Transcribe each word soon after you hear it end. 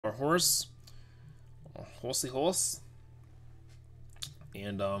our horse, our horsey horse,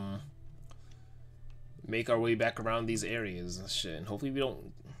 and make our way back around these areas and shit. And hopefully we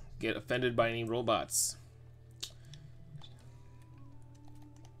don't get offended by any robots.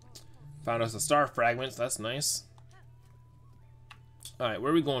 Found us a star fragment, so that's nice. Alright,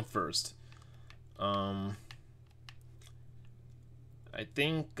 where are we going first? I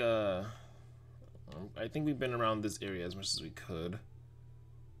think we've been around this area as much as we could.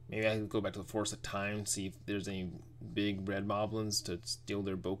 Maybe I could go back to the Forest of Time, see if there's any big red moblins to steal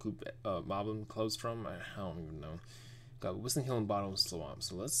their Boku moblin clothes from. I don't even know. Got Whistling Hill and Bottom Swamp.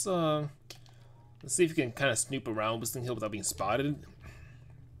 So let's see if we can kind of snoop around Whistling Hill without being spotted.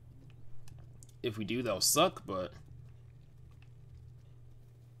 If we do, that'll suck, but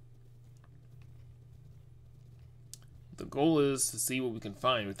the goal is to see what we can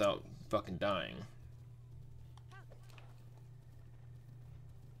find without fucking dying.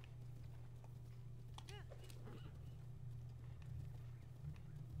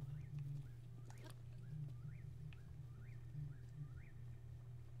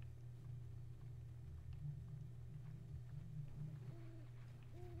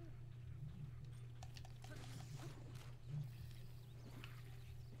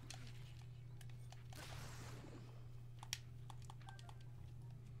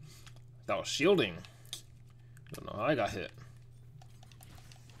 That was shielding. Don't know how I got hit.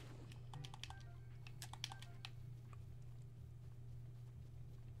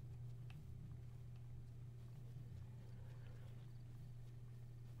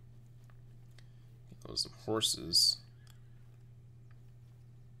 Those some horses.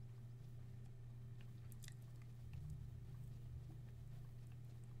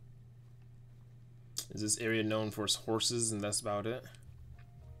 Is this area known for its horses and that's about it?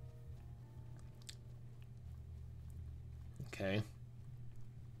 Okay.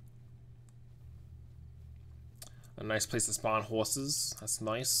 A nice place to spawn horses. That's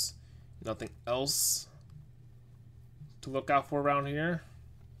nice. Nothing else to look out for around here.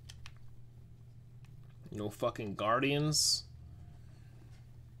 No fucking guardians.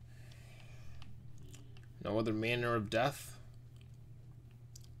 No other manner of death.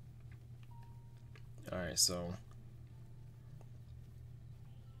 Alright, so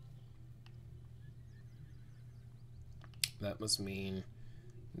that must mean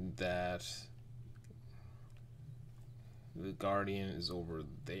that the Guardian is over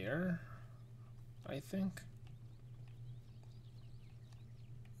there, I think.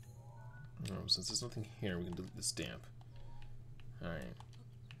 Oh, since there's nothing here, we can delete the stamp. Alright.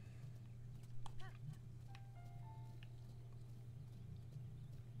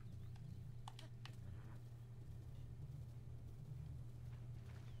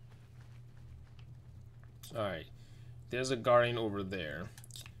 Alright. There's a Guardian over there.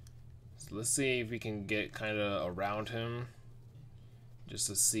 So let's see if we can get kind of around him just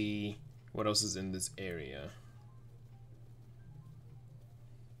to see what else is in this area.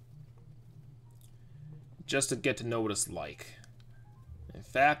 Just to get to know what it's like. In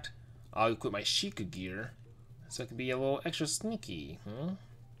fact, I'll equip my Sheikah gear so I can be a little extra sneaky, huh?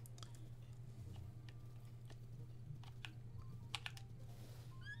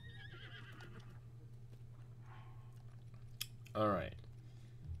 Alright,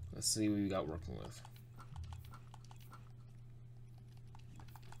 let's see what we got working with.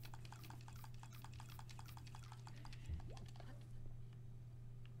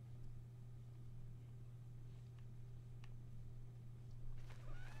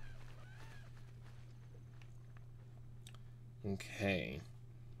 Okay,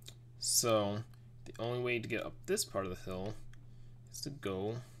 so the only way to get up this part of the hill is to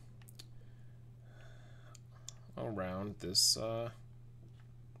go around this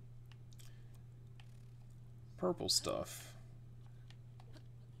purple stuff.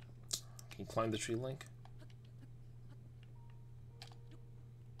 Can you climb the tree, Link?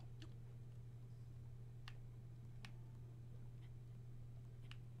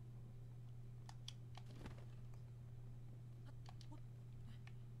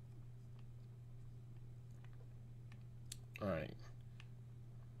 Alright.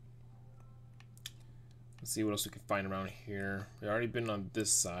 Let's see what else we can find around here. We've already been on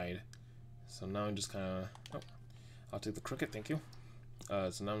this side. So now I'm just kind of... Oh, I'll take the crooked, thank you.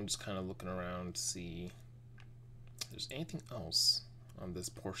 So now I'm just kind of looking around to see if there's anything else on this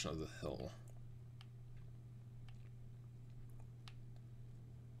portion of the hill.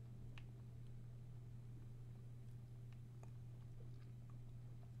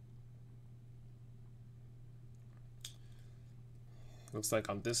 Looks like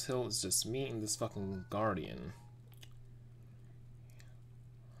on this hill it's just me and this fucking Guardian.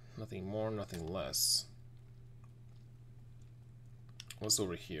 Nothing more, nothing less. What's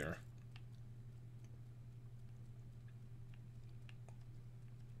over here?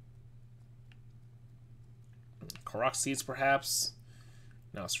 Korok seeds, perhaps?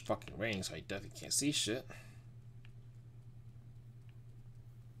 Now it's fucking raining, so I definitely can't see shit.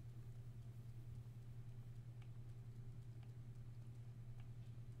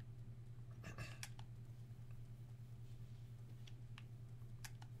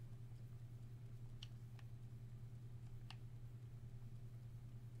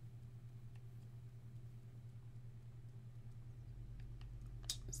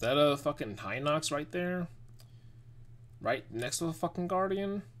 Is that a fucking Hinox right there? Right next to a fucking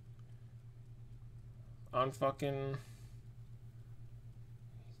Guardian? On fucking...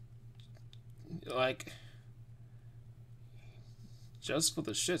 like... just for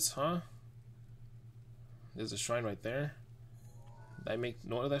the shits, huh? There's a shrine right there. Did I make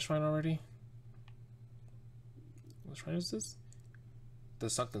note of that shrine already? What shrine is this? The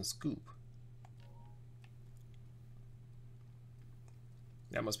Sunken Scoop.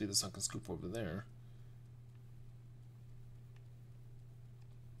 That must be the Sunken Scoop over there.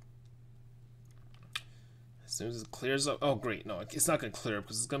 As soon as it clears up... oh, great. No, it's not going to clear up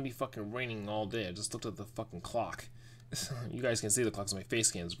because it's going to be fucking raining all day. I just looked at the fucking clock. You guys can see the clocks on my face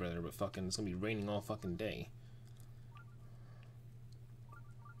cams, brother, but fucking it's going to be raining all fucking day.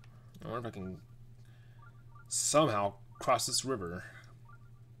 I wonder if I can somehow cross this river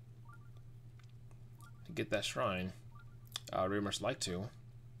to get that shrine. I would very much like to.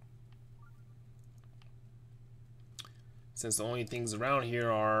 Since the only things around here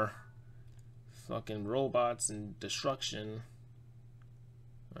are fucking robots and destruction.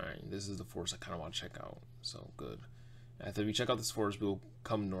 Alright, this is the forest I kind of want to check out. So, good. After we check out this forest, we'll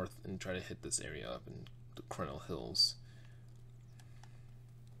come north and try to hit this area up in the Cornell Hills.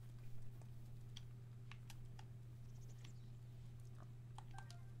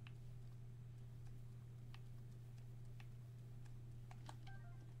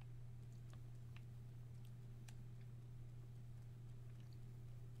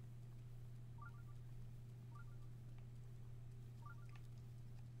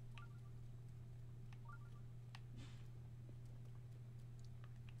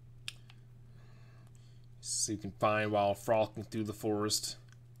 So you can find while frolicking through the forest.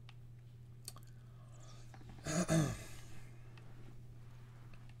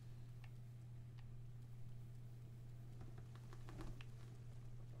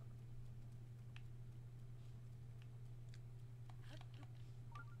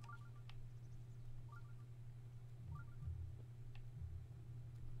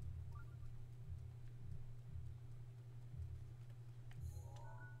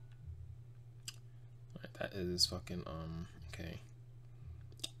 That is fucking, okay.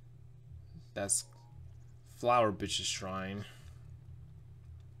 That's Flower Bitch's shrine.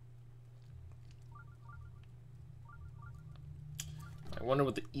 I wonder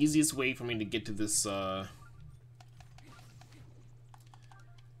what the easiest way for me to get to this,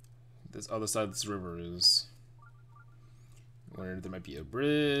 this other side of this river is. I wonder if there might be a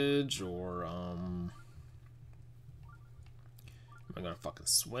bridge, or, am I gonna fucking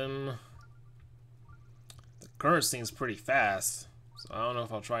swim? Current seems pretty fast, so I don't know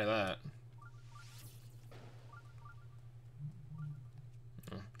if I'll try that.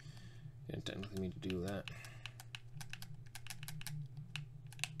 Didn't technically need to do that.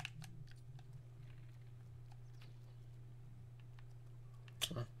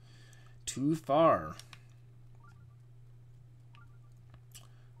 Too far.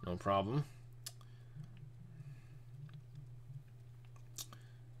 No problem.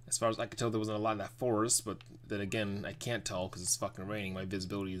 As far as I could tell, there wasn't a lot in that forest, but then again, I can't tell because it's fucking raining. My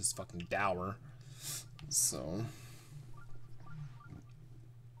visibility is fucking dour. So...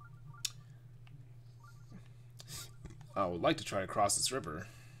 I would like to try to cross this river.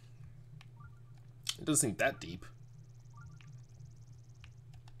 It doesn't seem that deep.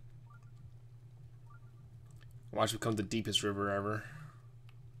 Watch it become the deepest river ever.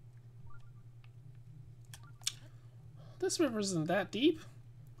 This river isn't that deep.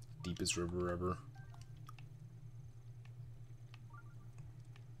 Deepest river ever.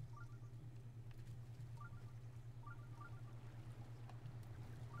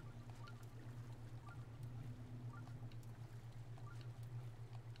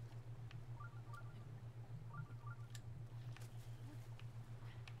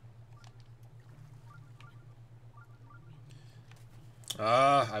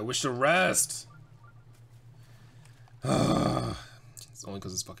 I wish to rest. It's only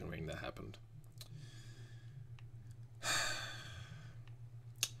because it's fucking raining that happened.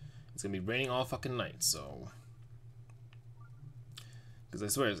 It's gonna be raining all fucking night, so. Because I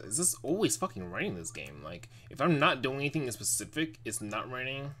swear, is this always fucking raining this game? Like, if I'm not doing anything in specific, it's not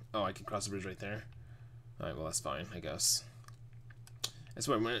raining. Oh, I can cross the bridge right there. Alright, well, that's fine, I guess. I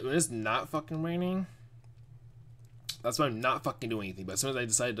swear, when it's not fucking raining, that's when I'm not fucking doing anything. But as soon as I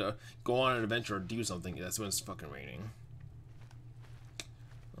decide to go on an adventure or do something, that's when it's fucking raining.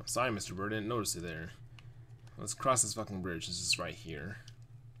 Oh, sorry, Mr. Bird, I didn't notice you there. Let's cross this fucking bridge. This is right here.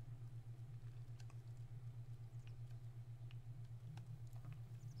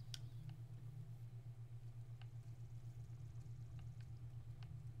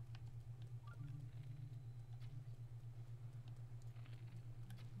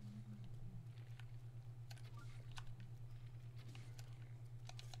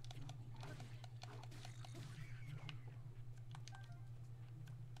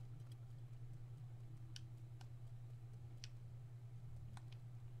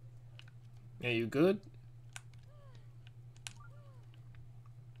 Yeah, you good?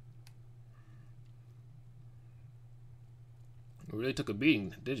 You really took a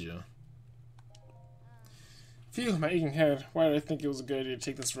beating, did you? Phew, my aching head. Why did I think it was a good idea to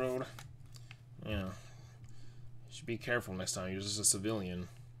take this road? Yeah. You should be careful next time. You're just a civilian.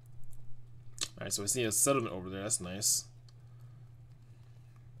 Alright, so I see a settlement over there. That's nice.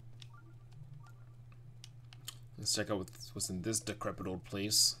 Let's check out what's in this decrepit old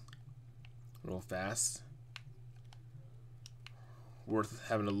place. Real fast. Worth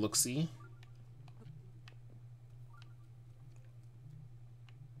having a look-see.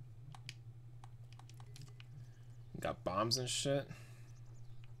 Got bombs and shit.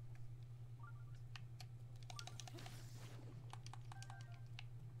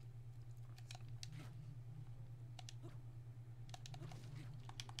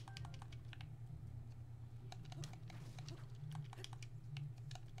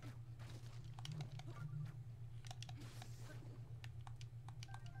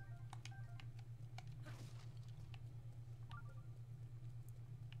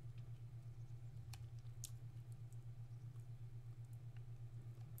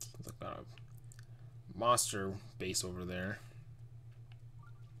 Got a monster base over there.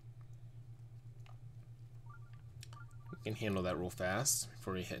 We can handle that real fast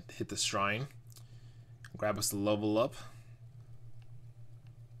before we hit the shrine. Grab us the level up.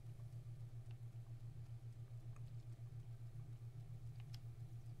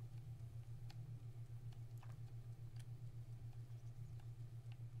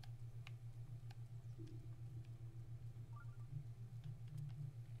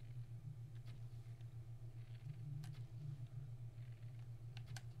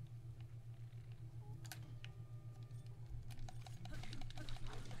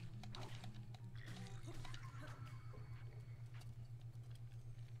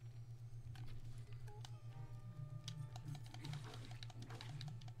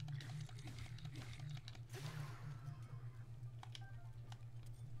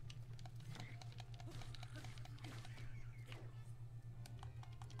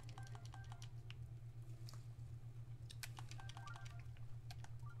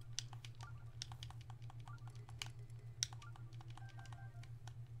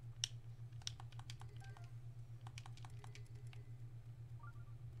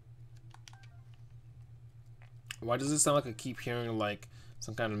 Why does it sound like I keep hearing like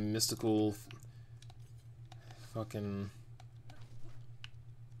some kind of mystical fucking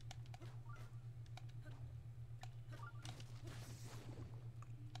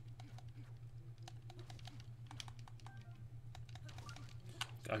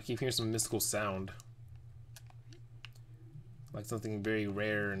I keep hearing some mystical sound. Like something very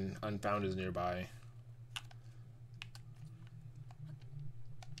rare and unfound is nearby.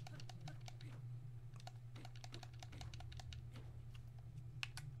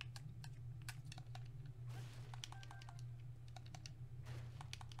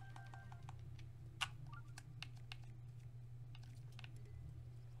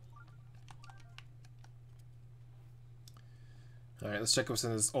 Alright, let's check what's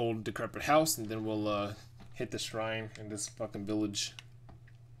in this old decrepit house, and then we'll hit the shrine in this fucking village.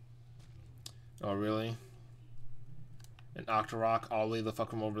 Oh, really? An Octorok all the way the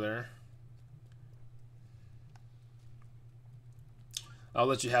fuck from over there? I'll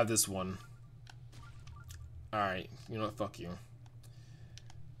let you have this one. Alright, you know what, fuck you.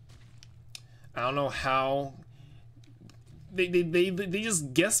 I don't know how... They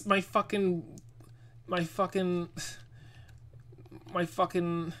just guessed my fucking... where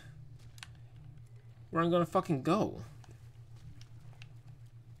I'm gonna fucking go.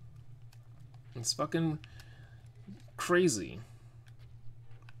 It's fucking crazy.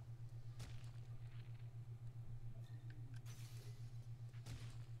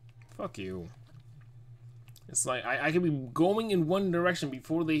 Fuck you. It's like, I could be going in one direction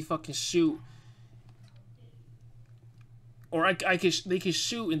before they fucking shoot. Or they could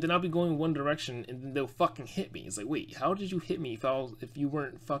shoot and then I'll be going one direction and then they'll fucking hit me. It's like, wait, how did you hit me if you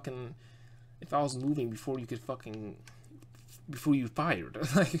weren't fucking, if I was moving before you could fucking, before you fired?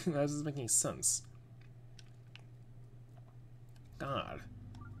 Like, that doesn't make any sense. God.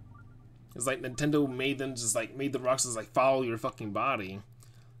 It's like Nintendo made them just like, made the rocks just like follow your fucking body.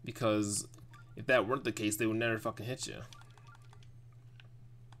 Because if that weren't the case, they would never fucking hit you.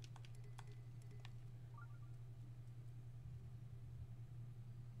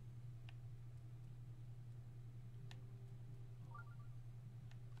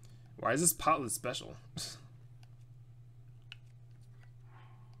 Why is this potlet special?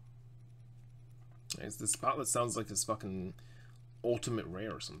 This potlet sounds like this fucking ultimate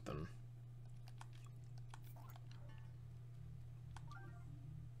rare or something.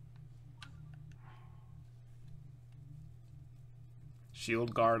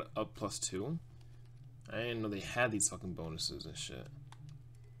 Shield guard up +2. I didn't know they had these fucking bonuses and shit.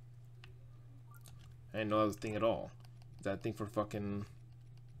 I didn't know that was a thing at all. Is that a thing for fucking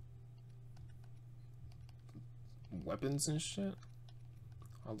weapons and shit?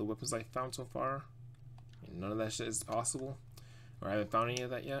 All the weapons I found so far, and none of that shit is possible, or I haven't found any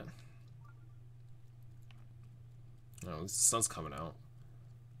of that yet. Oh, the sun's coming out.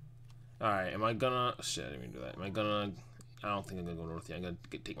 Alright, am I gonna, shit, I didn't even do that. Am I gonna, I don't think I'm gonna go north yet. I'm gonna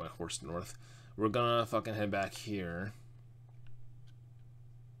take my horse north. We're gonna fucking head back here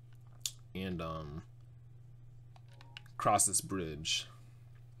and cross this bridge,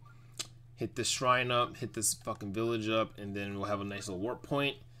 hit this shrine up, hit this fucking village up, and then we'll have a nice little warp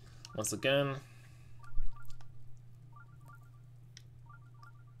point once again.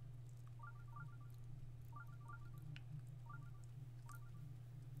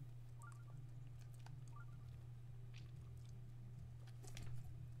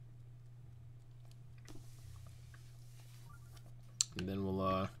 And then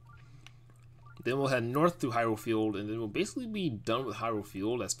we'll head north through Hyrule Field, and then we'll basically be done with Hyrule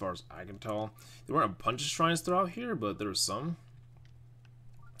Field as far as I can tell. There weren't a bunch of shrines throughout here, but there were some.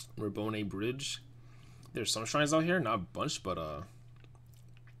 Rabone Bridge. There's some shrines out here, not a bunch, but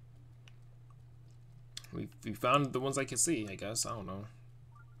we found the ones I can see, I guess. I don't know.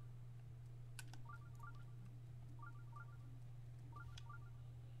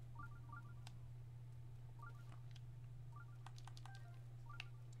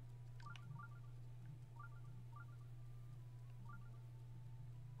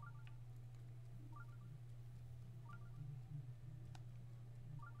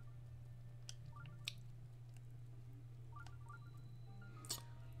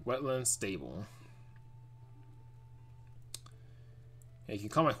 Wetland stable. Hey, can you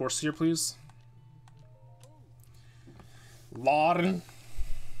call my horse here, please? Lauden.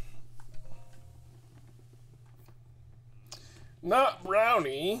 Not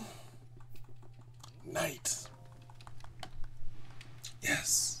Brownie. Knight.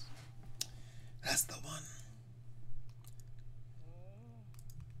 Yes. That's the one.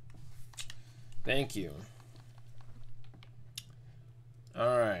 Thank you.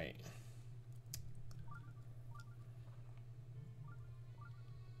 All right.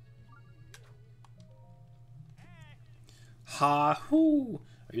 Ha-hoo!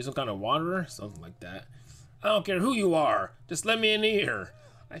 Are you some kind of wanderer? Something like that. I don't care who you are. Just let me in here.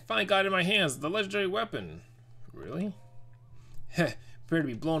 I finally got it in my hands the legendary weapon. Really? Heh, prepare to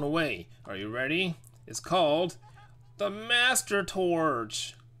be blown away. Are you ready? It's called the Master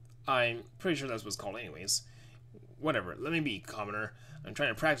Torch. I'm pretty sure that's what it's called anyways. Whatever, let me be, commoner. I'm trying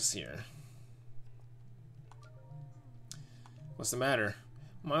to practice here. What's the matter?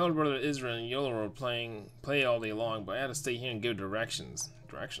 My older brother Israel and Yola were play all day long, but I had to stay here and give directions.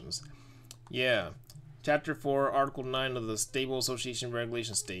 Directions? Yeah. Chapter 4, Article 9 of the Stable Association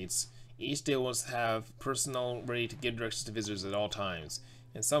Regulation states, each stable must have personnel ready to give directions to visitors at all times.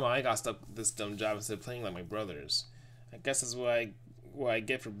 And somehow I got stuck with this dumb job instead of playing like my brothers. I guess that's what I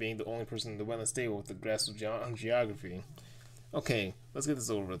get for being the only person in the wetland stable with the grasp of geography. Okay, let's get this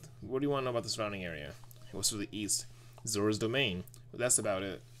over with. What do you want to know about the surrounding area? What's to the east? Zora's domain. Well, that's about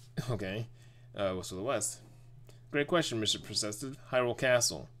it. Okay. What's to the west? Great question, Mr. Persisted. Hyrule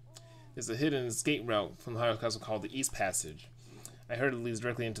Castle. There's a hidden escape route from the Hyrule Castle called the East Passage. I heard it leads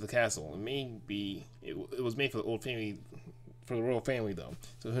directly into the castle. It was made for the old family, for the royal family though.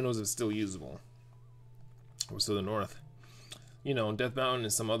 So who knows if it's still usable. What's to the north? You know, Death Mountain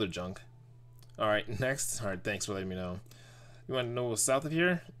and some other junk. Alright, next. Alright, thanks for letting me know. You want to know what's south of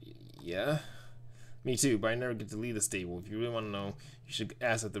here? Yeah. Me too, but I never get to leave the stable. If you really want to know, you should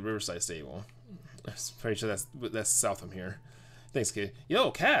ask at the Riverside stable. I'm pretty sure that's south from here. Thanks, kid.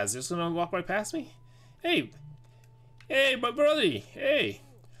 Yo, Kaz, just gonna walk right past me? Hey, hey, my brother. Hey,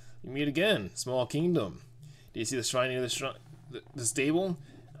 you meet again. Small kingdom. Do you see the shrine near the stable?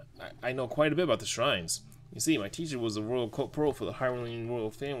 I know quite a bit about the shrines. You see, my teacher was a royal pro for the Hyrule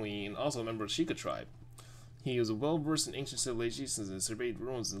royal family and also a member of the Sheikah tribe. He was well versed in ancient civilizations and surveyed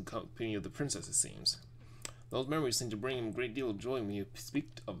ruins in the company of the princess, it seems. Those memories seem to bring him a great deal of joy when you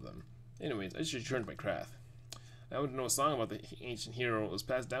speak of them. Anyways, I should return to my craft. I want to know a song about the ancient hero was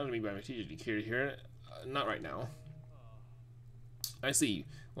passed down to me by my teacher. Do you care to hear it? Not right now. I see.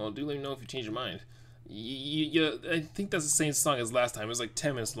 Well, do let me know if you change your mind. I think that's the same song as last time. It was like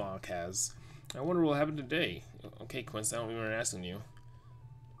 10 minutes long, Kaz. I wonder what will happen today. Okay, Quince, I don't remember asking you.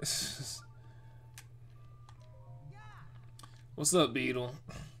 What's up, Beetle?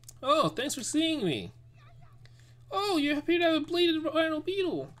 Oh, thanks for seeing me. Oh, you appear to have a bladed rhino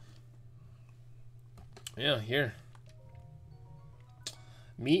beetle. Yeah, here.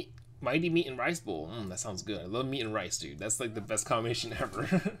 Mighty meat and rice bowl. That sounds good. I love meat and rice, dude. That's like the best combination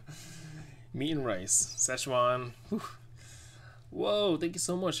ever. Meat and rice. Szechuan. Whew. Whoa, thank you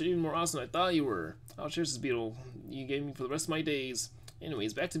so much. You're even more awesome than I thought you were. I'll cherish this beetle you gave me for the rest of my days.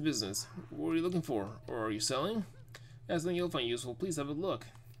 Anyways, back to business. What are you looking for? Or are you selling? That's something you'll find useful. Please have a look.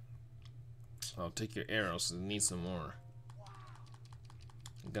 I'll take your arrows, so I need some more.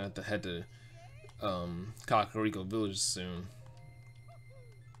 I'm gonna have to head to Kakariko Village soon.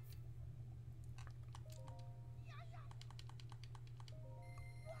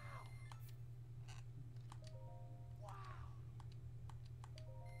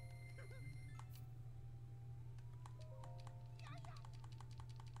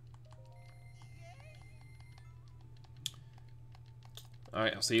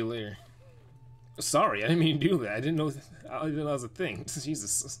 Alright, I'll see you later. Sorry, I didn't mean to do that. I didn't know that was a thing.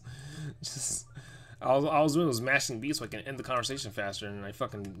 Jesus. Just all I was doing was mashing B so I can end the conversation faster, and I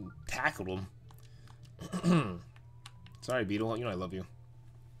fucking tackled him. Sorry, Beetle. You know I love you.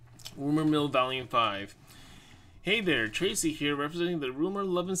 Rumor Mill Volume 5. Hey there, Tracy here, representing the Rumor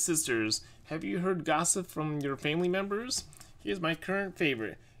Loving Sisters. Have you heard gossip from your family members? Here's my current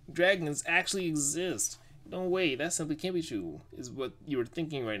favorite. Dragons actually exist. No way, that simply can't be true, is what you were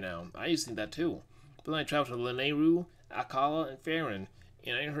thinking right now. I used to think that too. But then I traveled to Lanayru, Akala, and Farron,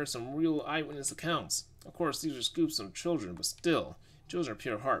 and I heard some real eyewitness accounts. Of course, these are scoops from children, but still, children are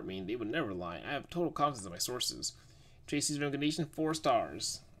pure heart, meaning they would never lie. I have total confidence in my sources. Tracy's recommendation, 4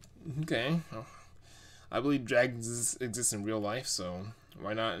 stars. Okay. Well, I believe dragons exist in real life, so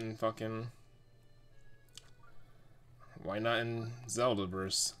why not in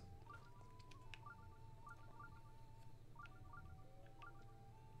Zelda-verse?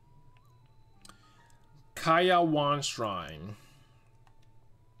 Kayawan Shrine.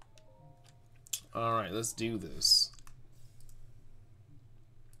 Alright, let's do this.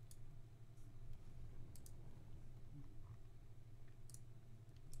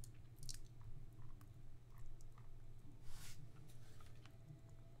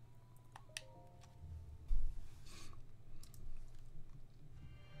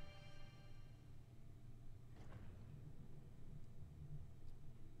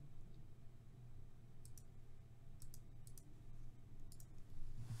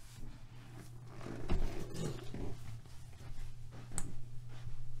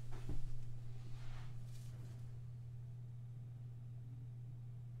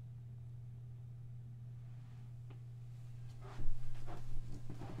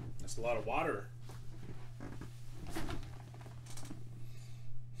 That's a lot of water.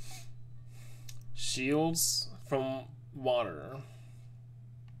 Shields from water.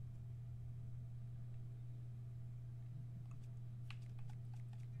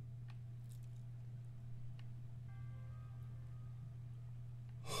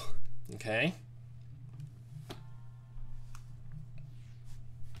 Okay.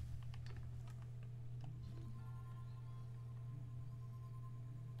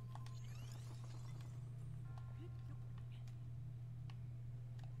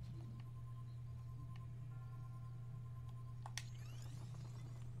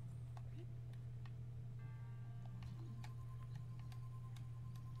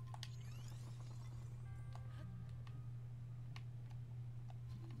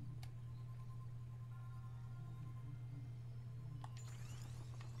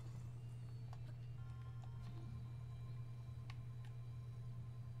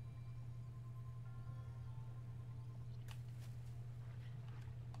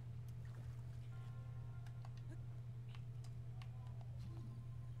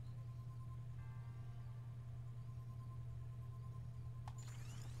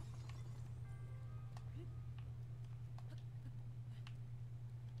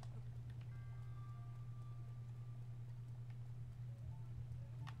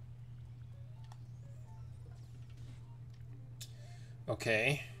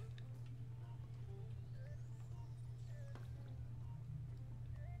 Okay.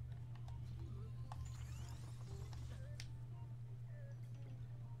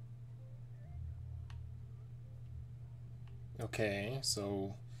 Okay,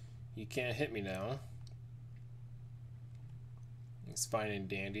 so you can't hit me now. It's fine and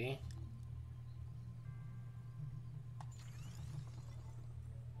dandy.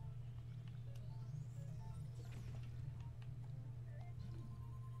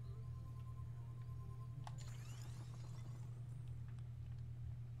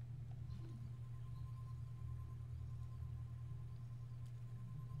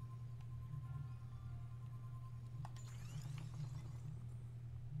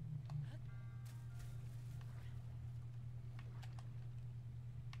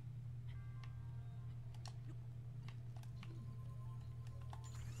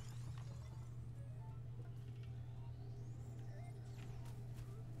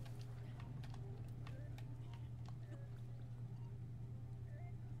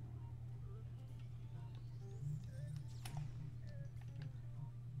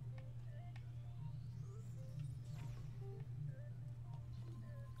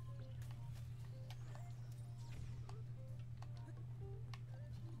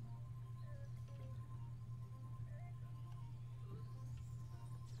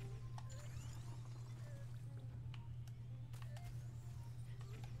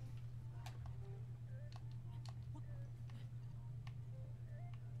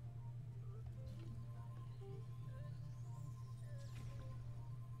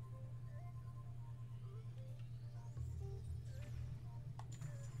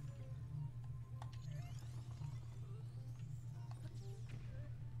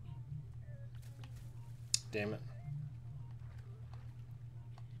 Damn it.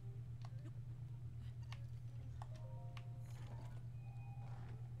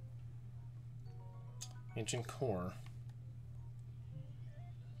 Ancient core.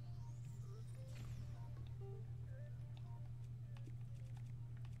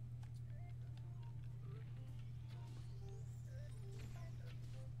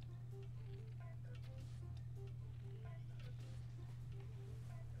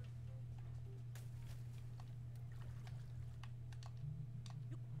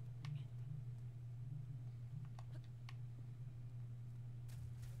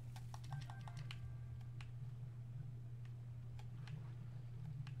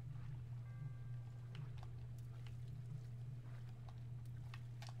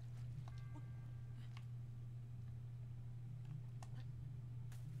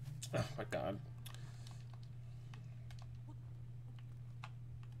 Oh my god.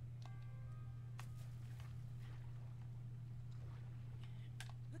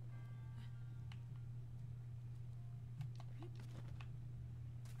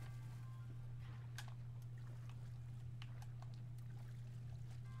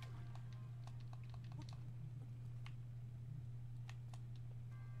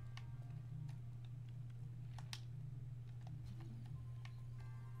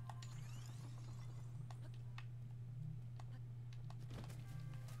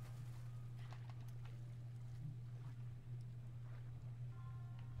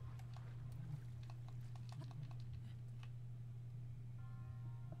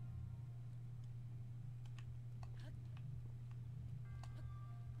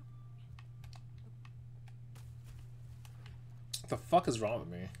 What the fuck is wrong with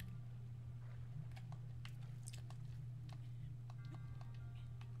me?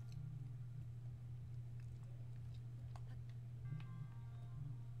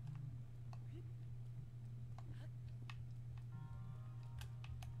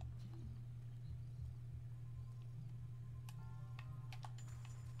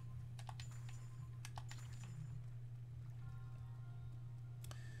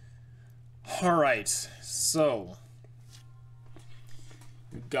 Alright, so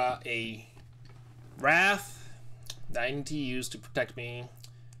we've got a wrath that I need to use to protect me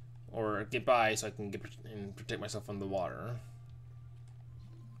or get by so I can get and protect myself from the water.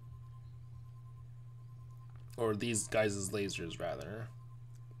 Or these guys' lasers, rather.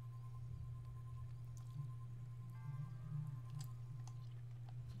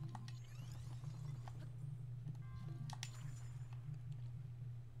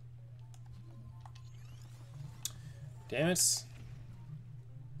 Damn it.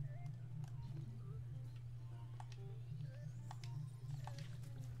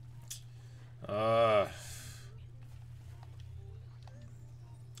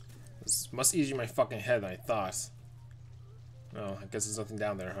 This is much easier in my fucking head than I thought. Oh, I guess there's nothing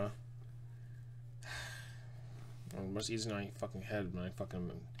down there, huh? Much easier than I fucking had when I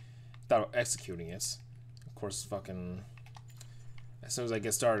fucking thought of executing it. Of course, fucking as soon as I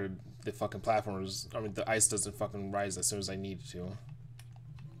get started, the fucking platforms, I mean, the ice doesn't fucking rise as soon as I need it to.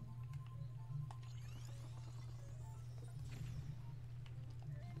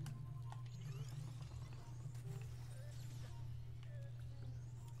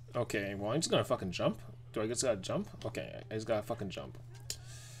 Okay, well, I'm just gonna fucking jump. Do I just gotta jump? Okay, I just gotta fucking jump.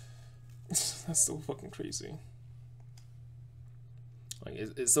 That's so fucking crazy. Like,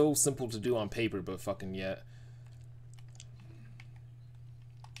 it's so simple to do on paper, but fucking yet.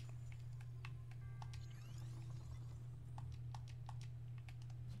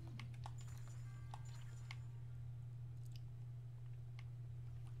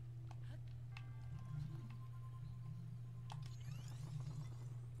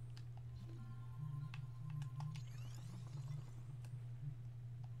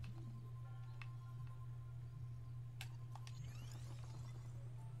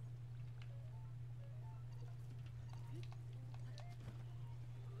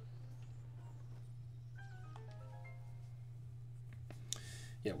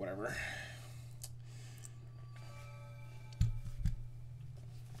 Yeah, whatever.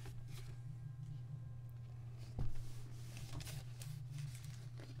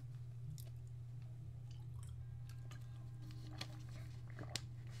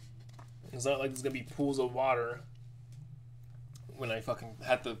 It's not like there's gonna be pools of water when I fucking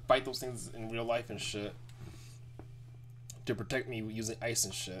had to fight those things in real life and shit to protect me using ice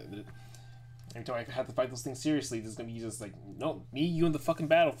and shit. Every time I have to fight those things seriously, there's gonna be just like, no, me, you, in the fucking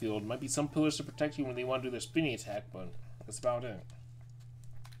battlefield. Might be some pillars to protect you when they want to do their spinning attack, but that's about it.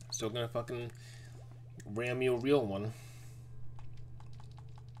 Still gonna fucking ram me a real one.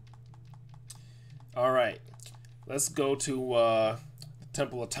 Alright, let's go to the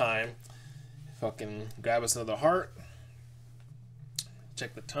Temple of Time. Fucking grab us another heart.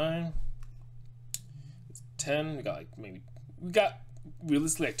 Check the time. It's 10. We got like maybe, we got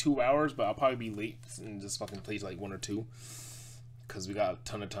realistically like 2 hours, but I'll probably be late and just fucking play to like 1 or 2 because we got a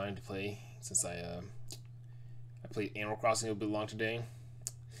ton of time to play since I played Animal Crossing a bit long today.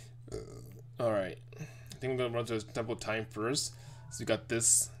 Alright, I think I'm gonna run to the Temple of Time first. So we got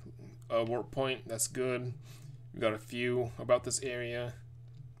this warp point, that's good. We got a few about this area,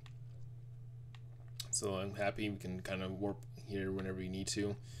 so I'm happy we can kind of warp here whenever we need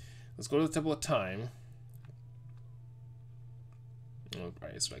to. Let's go to the Temple of Time. Oh,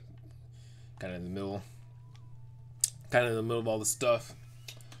 right, it's like kind of in the middle, of all the stuff.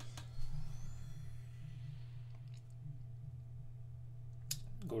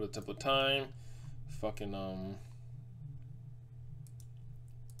 Go to the Temple of Time. Fucking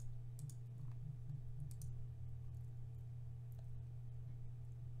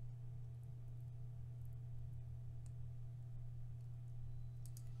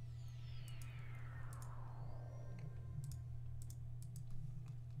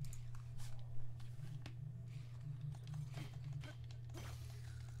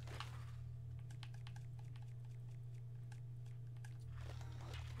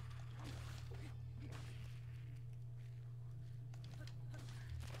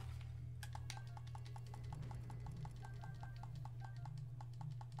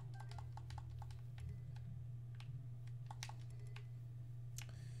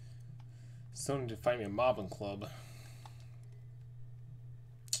still need to find me a mobbing club.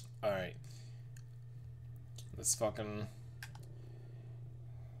 Alright. Let's fucking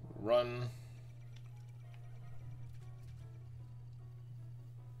run.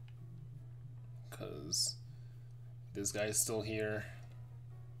 Cause this guy's still here.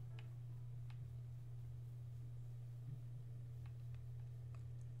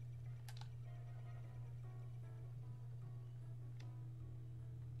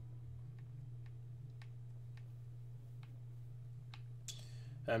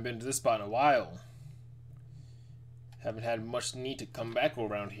 I haven't been to this spot in a while. Haven't had much need to come back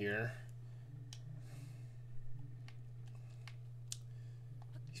around here.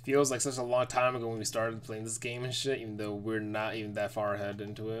 It feels like such a long time ago when we started playing this game and shit, even though we're not even that far ahead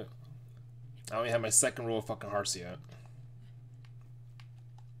into it. I only have my second row of fucking hearts yet.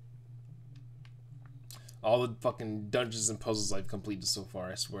 All the fucking dungeons and puzzles I've completed so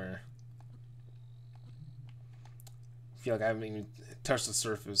far, I swear. I feel like I haven't even touched the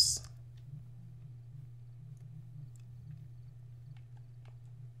surface.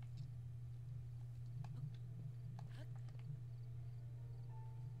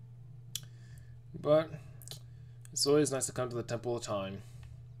 But it's always nice to come to the Temple of Time.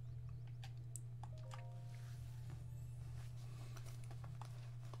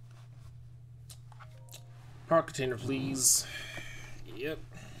 Heart container, please. Yep.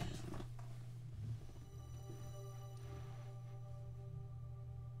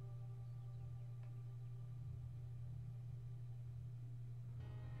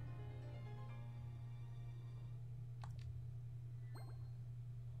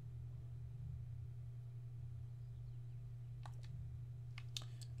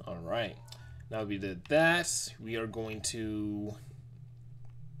 All right. Now we did that. We are going to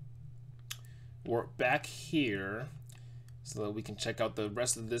warp back here so that we can check out the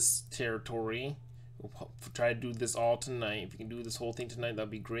rest of this territory. We'll try to do this all tonight. If we can do this whole thing tonight, that'd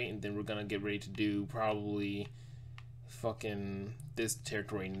be great. And then we're gonna get ready to do probably fucking this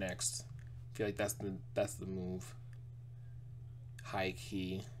territory next. I feel like that's the move. High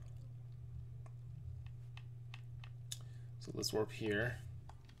key. So let's warp here.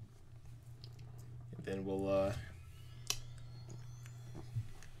 And then we'll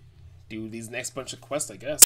do these next bunch of quests, I guess.